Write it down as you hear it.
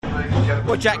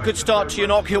Well, Jack, good start to your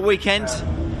Knockhill weekend.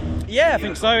 Yeah, I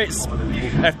think so. It's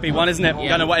FP1, isn't it? We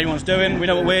don't know what anyone's doing. We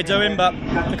know what we're doing, but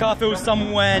the car feels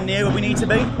somewhere near where we need to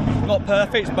be. Not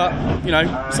perfect, but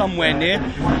somewhere near.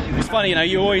 It's funny,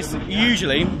 you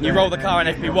usually roll the car in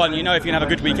FP1. You know if you're gonna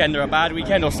have a good weekend or a bad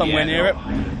weekend or somewhere near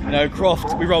it.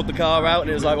 Croft, we rolled the car out, and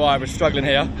it was like, well, we're struggling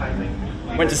here.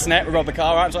 Went to Snet, we rolled the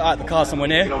car out, it's like, the car's somewhere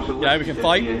near, we can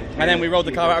fight. And then we rolled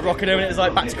the car out of Rockingham, and it was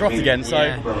like back to Croft again. So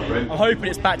I'm hoping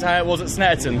it's back to how it was at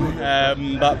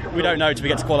Snetterton, but we don't know till we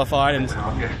get to qualifying.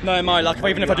 And knowing my luck,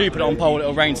 even if I do put it on pole,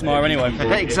 it'll rain tomorrow anyway.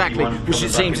 Exactly, which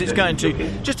it seems it's going to.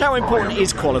 Just how important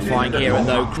is qualifying here at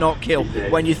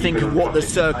Knockhill when you think of what the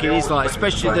circuit is like,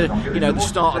 especially the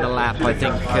start of the lap? I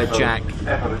think, Jack.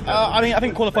 I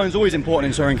think qualifying is always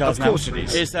important in touring cars now. Of course it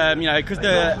is. It's because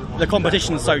the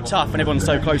competition is so tough and everyone's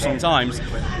so close on times,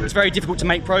 it's very difficult to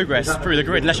make progress through the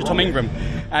grid unless you're Tom Ingram,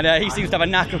 and he seems to have a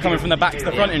knack of coming from the back to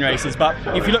the front in races. But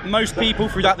if you look, most people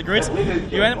throughout the grid,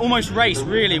 you almost race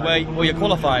really where you're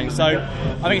qualifying. So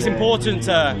I think it's important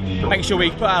to make sure we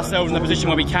put ourselves in the position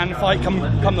where we can fight come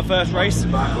the first race.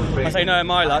 I say no in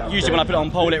my luck, usually when I put it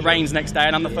on pole it rains next day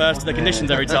and I'm the first to the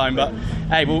conditions every time, but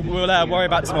hey, we'll worry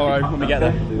about tomorrow when we get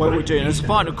there. What we're doing. As a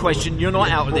final question, you're not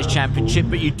out of this championship,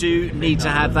 but you do need to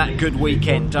have that good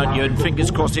weekend, don't you? And fingers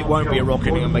crossed it won't be a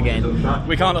Rockingham again.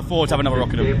 We can't afford to have another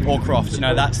Rockingham or Croft.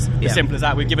 That's as simple as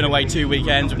that. We've given away 2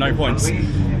 weekends with no points.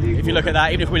 If you look at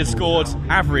that, even if we'd have scored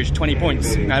average 20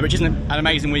 points, which isn't an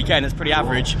amazing weekend, it's pretty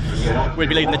average, we'd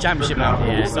be leading the championship now.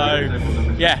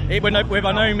 We're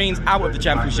by no means out of the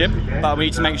championship, but we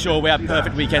need to make sure we have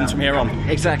perfect weekends from here on.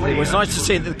 Exactly. Well, it's nice to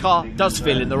see that the car does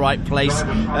feel in the right place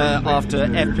after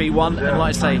FP1, and like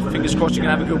I say, fingers crossed you can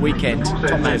have a good weekend.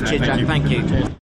 Top man, cheers, Jack. Thank you.